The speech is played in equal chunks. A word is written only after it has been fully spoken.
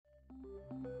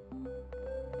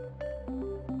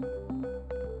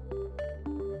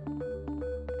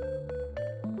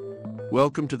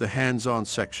Welcome to the hands-on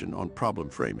section on problem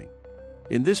framing.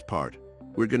 In this part,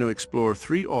 we're going to explore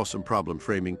 3 awesome problem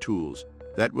framing tools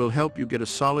that will help you get a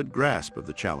solid grasp of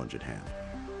the challenge at hand.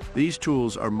 These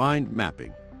tools are mind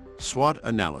mapping, SWOT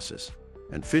analysis,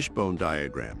 and fishbone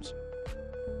diagrams.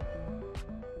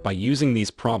 By using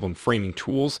these problem framing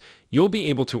tools, you'll be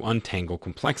able to untangle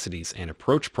complexities and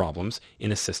approach problems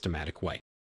in a systematic way.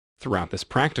 Throughout this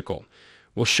practical,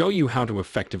 we'll show you how to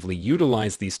effectively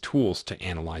utilize these tools to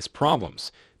analyze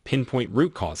problems, pinpoint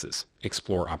root causes,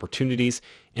 explore opportunities,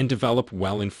 and develop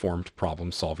well-informed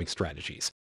problem-solving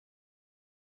strategies.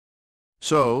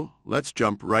 So, let's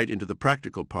jump right into the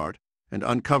practical part and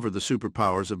uncover the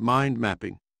superpowers of mind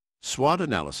mapping, SWOT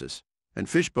analysis, and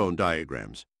fishbone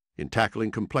diagrams in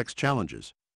tackling complex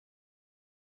challenges.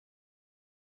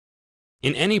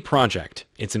 In any project,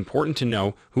 it's important to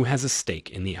know who has a stake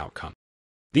in the outcome.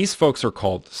 These folks are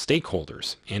called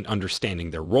stakeholders, and understanding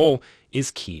their role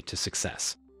is key to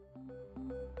success.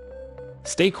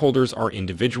 Stakeholders are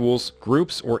individuals,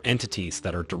 groups, or entities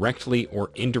that are directly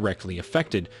or indirectly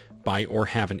affected by or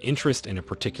have an interest in a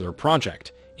particular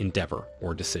project, endeavor,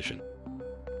 or decision.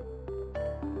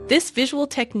 This visual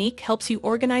technique helps you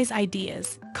organize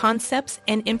ideas, concepts,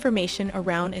 and information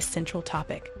around a central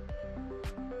topic.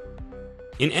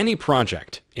 In any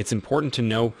project, it's important to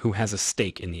know who has a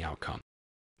stake in the outcome.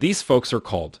 These folks are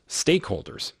called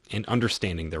stakeholders, and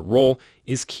understanding their role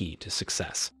is key to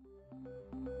success.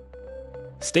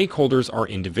 Stakeholders are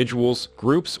individuals,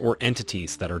 groups, or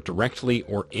entities that are directly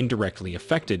or indirectly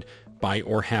affected by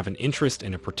or have an interest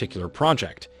in a particular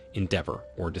project, endeavor,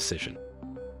 or decision.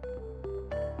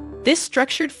 This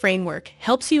structured framework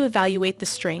helps you evaluate the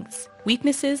strengths,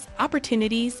 weaknesses,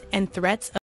 opportunities, and threats